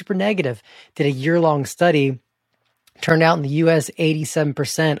news is just super negative. Did a year-long study. Turned out in the US,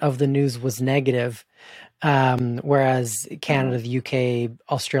 87% of the news was negative, whereas Canada, the UK,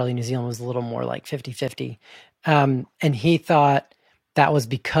 Australia, New Zealand was a little more like 50-50. And he thought that was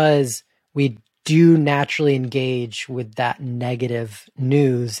because we do naturally engage with that negative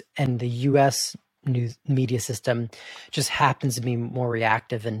news, and the US news media system just happens to be more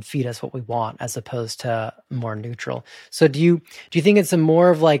reactive and feed us what we want as opposed to more neutral. So do you think it's a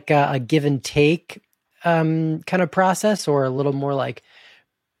more of like a give and take kind of process, or a little more like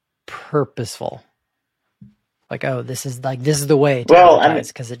purposeful? Like, oh, this is the way to advertise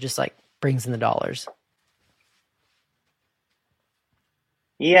because it just like brings in the dollars.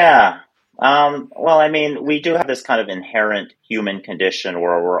 Yeah. Well, I mean, we do have this kind of inherent human condition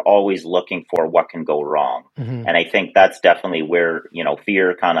where we're always looking for what can go wrong. Mm-hmm. And I think that's definitely where,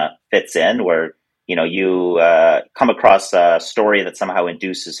 fear kind of fits in, where, you come across a story that somehow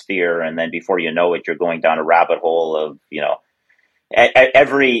induces fear. And then before you know it, you're going down a rabbit hole of,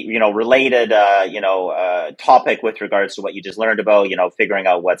 every related topic with regards to what you just learned about, figuring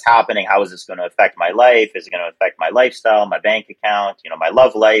out what's happening, how is this going to affect my life, is it going to affect my lifestyle, my bank account, my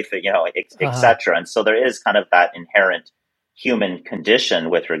love life, etc. And so there is kind of that inherent human condition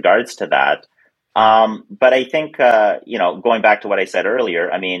with regards to that. But I think going back to what I said earlier,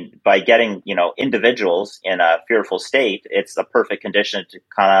 I mean, by getting individuals in a fearful state, it's a perfect condition to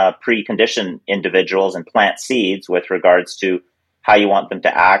kind of precondition individuals and plant seeds with regards to how you want them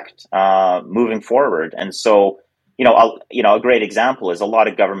to act moving forward. And so, a great example is a lot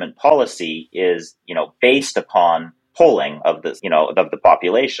of government policy is, based upon polling of this, of the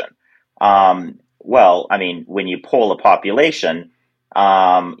population. Well, I mean, when you poll a population,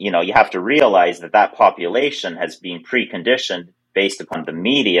 you have to realize that population has been preconditioned based upon the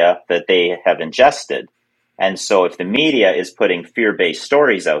media that they have ingested. And so if the media is putting fear-based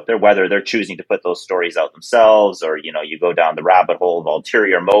stories out there, whether they're choosing to put those stories out themselves, or, you go down the rabbit hole of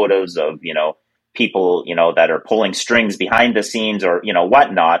ulterior motives of, people, that are pulling strings behind the scenes or,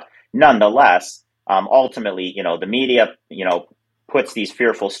 whatnot, nonetheless, ultimately, the media, puts these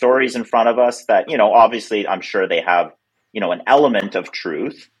fearful stories in front of us that, obviously I'm sure they have, an element of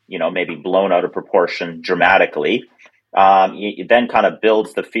truth, maybe blown out of proportion dramatically. It then kind of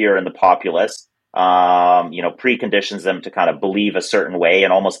builds the fear in the populace. Preconditions them to kind of believe a certain way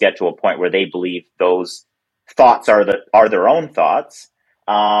and almost get to a point where they believe those thoughts are their own thoughts.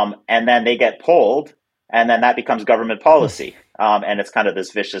 And then they get pulled, and then that becomes government policy. And it's kind of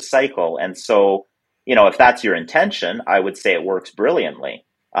this vicious cycle. And so, if that's your intention, I would say it works brilliantly.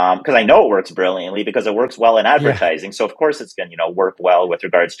 Because I know it works brilliantly because it works well in advertising. Yeah. So of course it's going to, work well with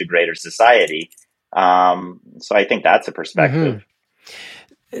regards to greater society. So I think that's a perspective.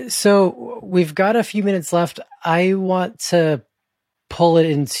 Mm-hmm. So we've got a few minutes left. I want to pull it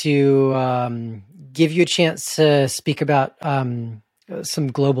into, give you a chance to speak about some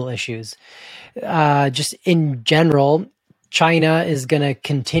global issues. Just in general, China is going to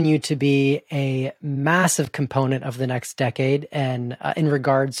continue to be a massive component of the next decade, and in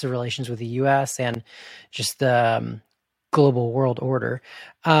regards to relations with the U.S. and just the global world order.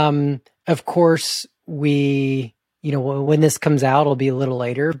 Of course, when this comes out, it'll be a little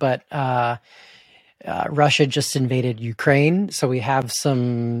later, but Russia just invaded Ukraine. So we have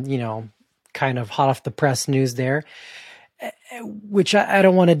some, kind of hot off the press news there, which I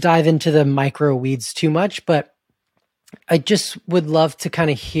don't want to dive into the micro weeds too much, but I just would love to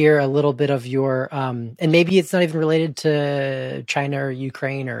kind of hear a little bit of your, and maybe it's not even related to China or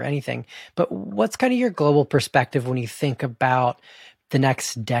Ukraine or anything, but what's kind of your global perspective when you think about the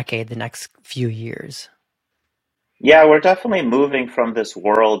next decade, the next few years? Yeah, we're definitely moving from this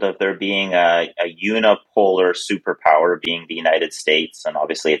world of there being a unipolar superpower being the United States and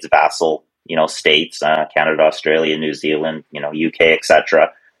obviously its vassal, states, Canada, Australia, New Zealand, UK,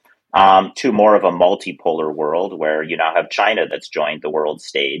 etc., to more of a multipolar world where you now have China that's joined the world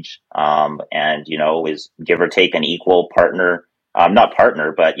stage, and, is give or take an equal partner, not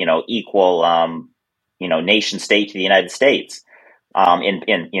partner, but, equal, nation state to the United States.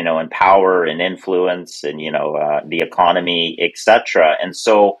 In power and influence and, the economy, etc. And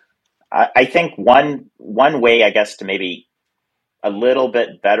so I think one way, I guess, to maybe a little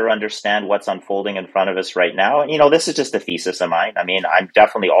bit better understand what's unfolding in front of us right now. And, this is just a thesis of mine. I mean, I'm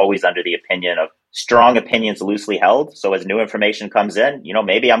definitely always under the opinion of strong opinions loosely held. So as new information comes in,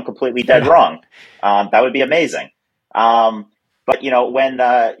 maybe I'm completely dead wrong. That would be amazing. But when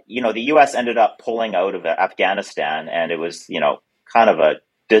the U.S. ended up pulling out of Afghanistan, and it was kind of a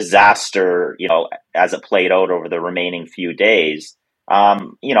disaster, as it played out over the remaining few days.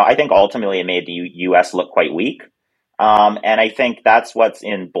 I think ultimately it made the U.S. look quite weak. And I think that's what's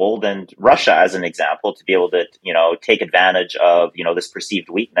emboldened Russia, as an example, to be able to, take advantage of, this perceived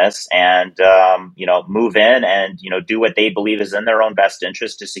weakness and, move in and, do what they believe is in their own best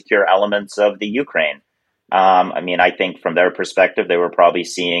interest to secure elements of the Ukraine. I think from their perspective, they were probably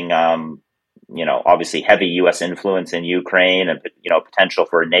seeing, obviously heavy U.S. influence in Ukraine and, potential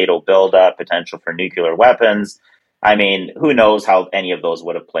for a NATO buildup, potential for nuclear weapons. Who knows how any of those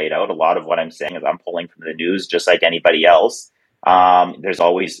would have played out? A lot of what I'm saying is I'm pulling from the news, just like anybody else. There's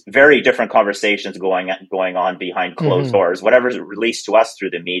always very different conversations going on behind closed doors. Whatever's released to us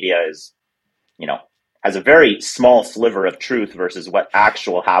through the media is, has a very small sliver of truth versus what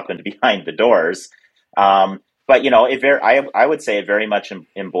actual happened behind the doors. But I would say it very much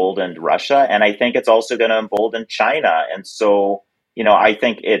emboldened Russia, and I think it's also going to embolden China. And so, I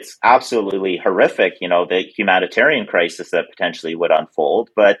think it's absolutely horrific, the humanitarian crisis that potentially would unfold.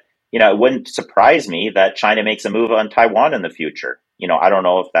 But, it wouldn't surprise me that China makes a move on Taiwan in the future. I don't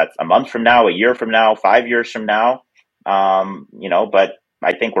know if that's a month from now, a year from now, 5 years from now, but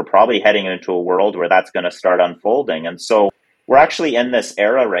I think we're probably heading into a world where that's going to start unfolding. And so we're actually in this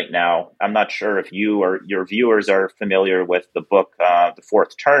era right now. I'm not sure if you or your viewers are familiar with the book, The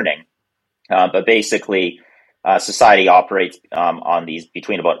Fourth Turning, but basically, society operates on these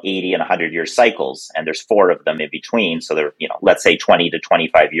between about 80 and 100-year cycles, and there's 4 of them in between. So they're, let's say 20 to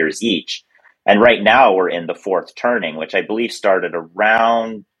 25 years each. And right now we're in the fourth turning, which I believe started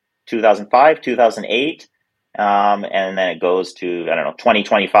around 2005, 2008. And then it goes to,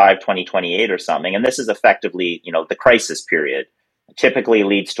 2025, 2028 or something. And this is effectively, the crisis period. It typically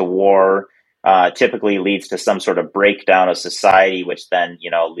leads to war, typically leads to some sort of breakdown of society, which then,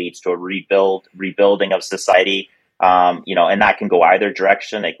 leads to a rebuilding of society. And that can go either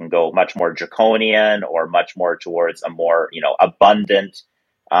direction. It can go much more draconian or much more towards a more, abundant,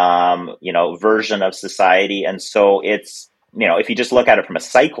 version of society. And so it's, if you just look at it from a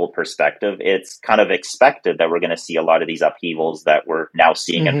cycle perspective, it's kind of expected that we're going to see a lot of these upheavals that we're now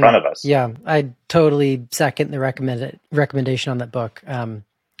seeing in front of us. Yeah, I totally second the recommendation on that book.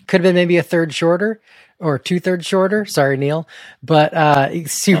 Could have been maybe a third shorter or 2/3 shorter. Sorry, Neil, but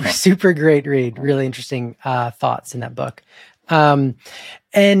super great read. Really interesting thoughts in that book.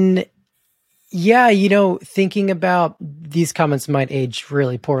 And yeah, thinking about these comments might age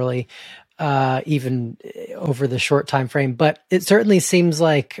really poorly, even over the short time frame. But it certainly seems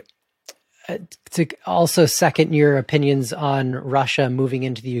like, to also second your opinions on Russia moving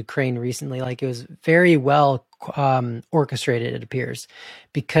into the Ukraine recently, like it was very well orchestrated, it appears,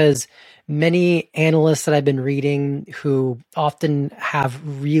 because many analysts that I've been reading who often have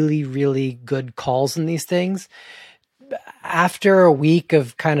really, really good calls in these things, after a week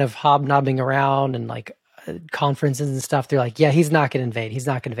of kind of hobnobbing around and like conferences and stuff, they're like, yeah, he's not going to invade. He's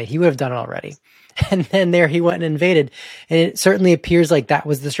not going to invade. He would have done it already. And then there he went and invaded. And it certainly appears like that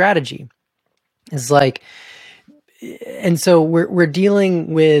was the strategy. It's like, and so we're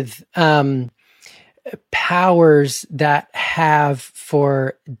dealing with powers that have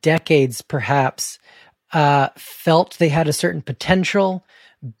for decades perhaps felt they had a certain potential,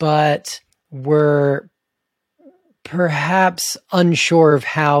 but were perhaps unsure of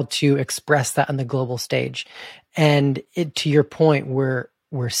how to express that on the global stage. And to your point, we're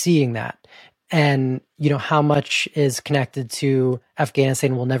seeing that. And how much is connected to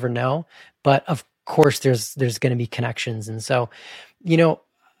Afghanistan, we'll never know. But of course, there's going to be connections. And so,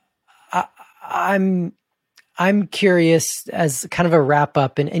 I'm curious, as kind of a wrap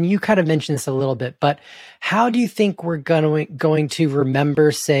up, and you kind of mentioned this a little bit, but how do you think we're going to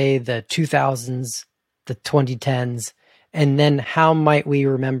remember, say, the 2000s, the 2010s, and then how might we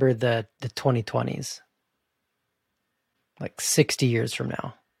remember the 2020s, like 60 years from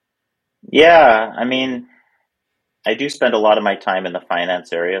now? Yeah, I do spend a lot of my time in the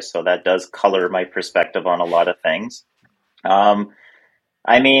finance area, so that does color my perspective on a lot of things. I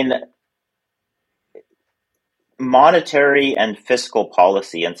mean, monetary and fiscal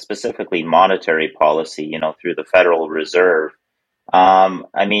policy, and specifically monetary policy, through the Federal Reserve.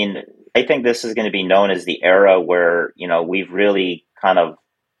 I think this is going to be known as the era where, we've really kind of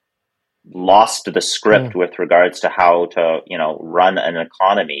lost the script with regards to how to, run an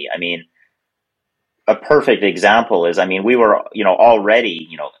economy. A perfect example is, we were, already,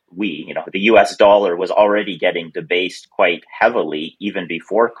 the US dollar was already getting debased quite heavily even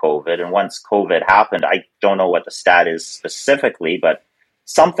before COVID. And once COVID happened, I don't know what the stat is specifically, but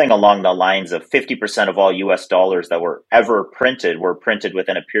something along the lines of 50% of all US dollars that were ever printed were printed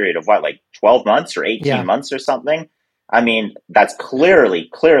within a period of what, like 12 months or 18 Yeah. months or something. I mean, that's clearly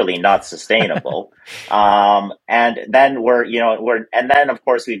not sustainable. And then and then of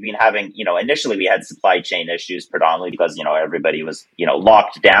course we've been having, initially we had supply chain issues predominantly because, everybody was,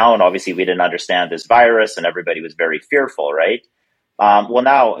 locked down. Obviously we didn't understand this virus and everybody was very fearful, right? Well,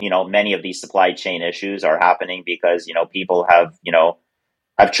 now, many of these supply chain issues are happening because, people have,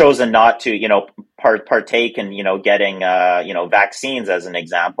 I've chosen not to, partake in, getting, vaccines as an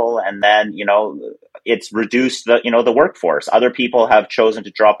example. And then, it's reduced the workforce. Other people have chosen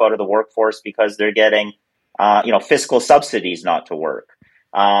to drop out of the workforce because they're getting, fiscal subsidies not to work.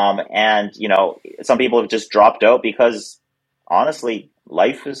 And, some people have just dropped out because honestly,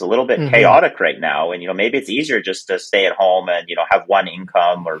 life is a little bit chaotic right now. And, maybe it's easier just to stay at home and, have one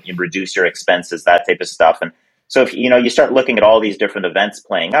income or reduce your expenses, that type of stuff. And so if, you start looking at all these different events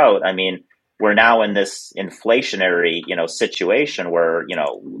playing out, I mean, we're now in this inflationary, situation where,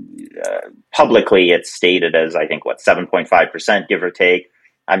 publicly it's stated as, I think, 7.5%, give or take.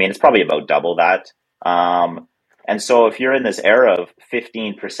 I mean, it's probably about double that. And so if you're in this era of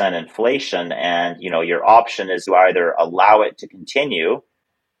 15% inflation and, your option is to either allow it to continue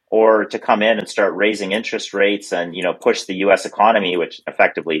or to come in and start raising interest rates and, push the US economy, which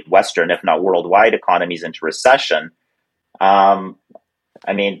effectively Western, if not worldwide economies, into recession. I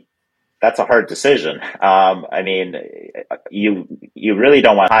mean, that's a hard decision. I mean, you really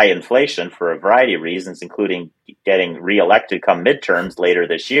don't want high inflation for a variety of reasons, including getting reelected come midterms later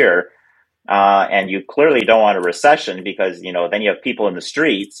this year. And you clearly don't want a recession because, then you have people in the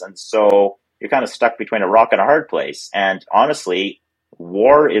streets. And so you're kind of stuck between a rock and a hard place. And honestly,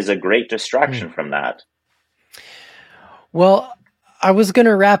 war is a great distraction from that. Well, I was going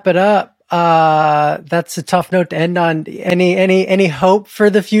to wrap it up. That's a tough note to end on. Any hope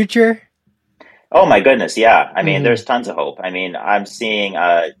for the future? Oh my goodness. Yeah. I mean, there's tons of hope. I mean, I'm seeing,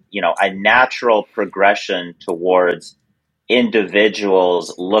 a natural progression towards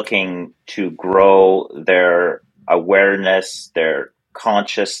individuals looking to grow their awareness, their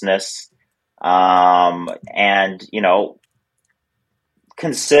consciousness, and,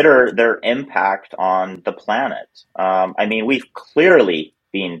 consider their impact on the planet. I mean, we've clearly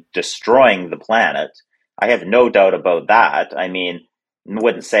been destroying the planet. I have no doubt about that. I mean, I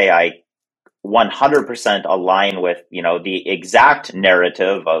wouldn't say I 100% align with, the exact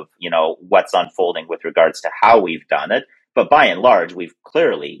narrative of, what's unfolding with regards to how we've done it. But by and large, we've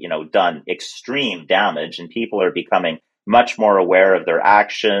clearly, done extreme damage, and people are becoming much more aware of their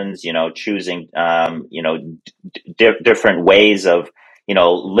actions, choosing, different ways of,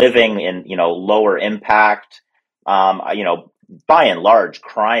 living in, lower impact. By and large,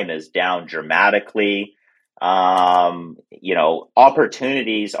 crime is down dramatically.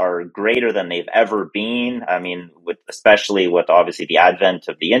 Opportunities are greater than they've ever been. I mean, especially with obviously the advent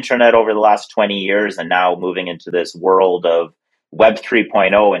of the internet over the last 20 years, and now moving into this world of Web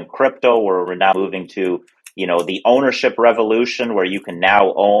 3.0 and crypto, where we're now moving to, the ownership revolution, where you can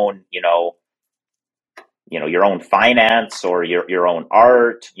now own, your own finance or your own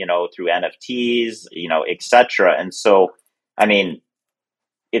art, through NFTs, etc. And so, I mean,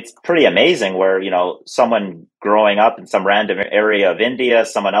 it's pretty amazing where, someone growing up in some random area of India,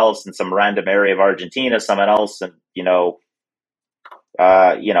 someone else in some random area of Argentina, someone else in,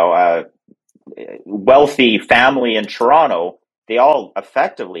 wealthy family in Toronto, they all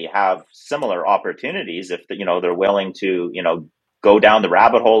effectively have similar opportunities if, they're willing to, go down the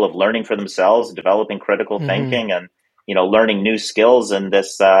rabbit hole of learning for themselves, developing critical thinking and, learning new skills in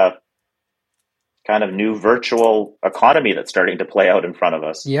this, kind of new virtual economy that's starting to play out in front of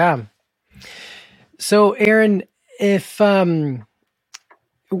us. Yeah. So Aaron, if, where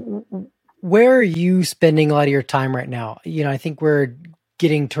are you spending a lot of your time right now? I think we're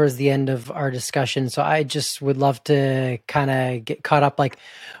getting towards the end of our discussion. So I just would love to kind of get caught up. Like,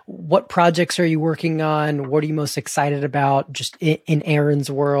 what projects are you working on? What are you most excited about? Just in Aaron's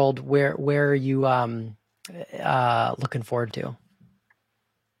world, where are you looking forward to?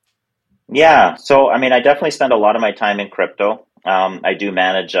 Yeah. So, I mean, I definitely spend a lot of my time in crypto. I do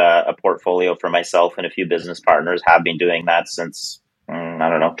manage a portfolio for myself and a few business partners, have been doing that since, I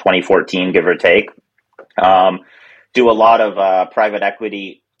don't know, 2014, give or take. Do a lot of private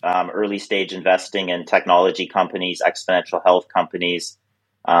equity, early stage investing in technology companies, exponential health companies,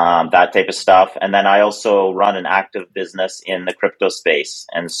 that type of stuff. And then I also run an active business in the crypto space.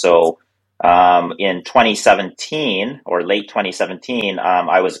 And so, in 2017 or late 2017,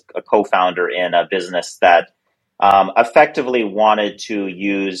 I was a co-founder in a business that effectively wanted to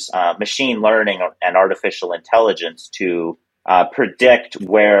use machine learning and artificial intelligence to predict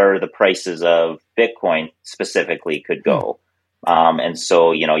where the prices of Bitcoin specifically could go. And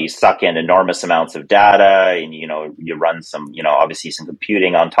so, you suck in enormous amounts of data and, you run some, obviously some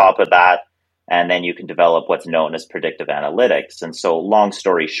computing on top of that. And then you can develop what's known as predictive analytics. And so long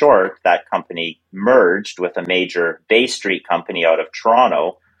story short, that company merged with a major Bay Street company out of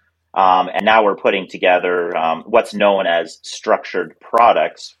Toronto. And now we're putting together what's known as structured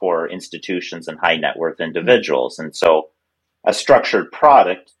products for institutions and high net worth individuals. And so a structured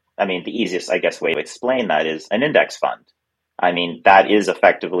product, I mean, the easiest, I guess, way to explain that is an index fund. I mean, that is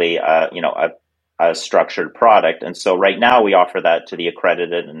effectively, a structured product. And so right now we offer that to the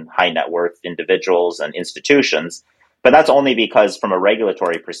accredited and high net worth individuals and institutions. But that's only because from a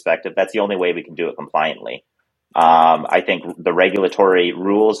regulatory perspective, that's the only way we can do it compliantly. I think the regulatory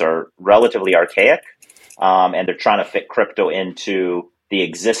rules are relatively archaic, and they're trying to fit crypto into the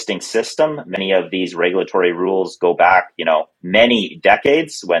existing system. Many of these regulatory rules go back, many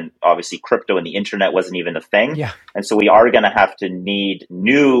decades when obviously crypto and the internet wasn't even a thing. Yeah. And so we are going to have to need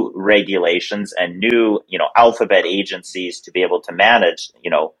new regulations and new, alphabet agencies to be able to manage,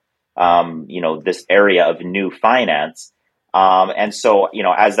 this area of new finance. And so,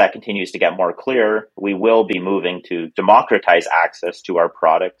 as that continues to get more clear, we will be moving to democratize access to our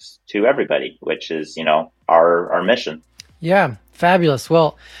products to everybody, which is, our mission. Yeah, fabulous.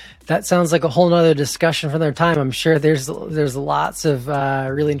 Well, that sounds like a whole nother discussion for another time. I'm sure there's lots of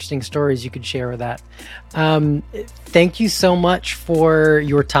really interesting stories you could share with that. Thank you so much for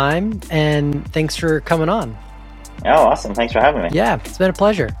your time, and thanks for coming on. Oh, awesome. Thanks for having me. Yeah, it's been a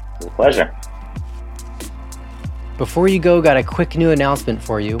pleasure. It's a pleasure. Before you go, got a quick new announcement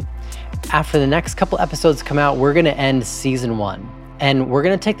for you. After the next couple episodes come out, we're going to end season 1. And we're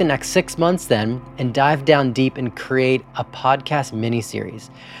going to take the next 6 months then and dive down deep and create a podcast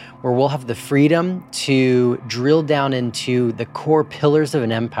mini-series where we'll have the freedom to drill down into the core pillars of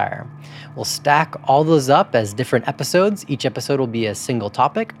an empire. We'll stack all those up as different episodes. Each episode will be a single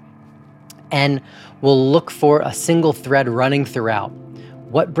topic. And we'll look for a single thread running throughout.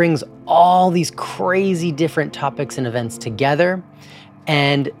 What brings all these crazy different topics and events together?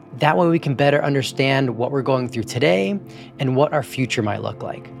 And that way we can better understand what we're going through today and what our future might look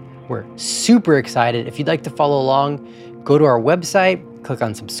like. We're super excited. If you'd like to follow along, go to our website, click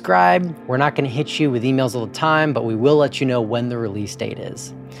on subscribe. We're not going to hit you with emails all the time, but we will let you know when the release date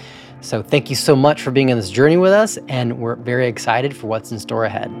is. So thank you so much for being on this journey with us, and we're very excited for what's in store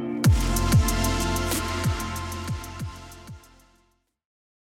ahead.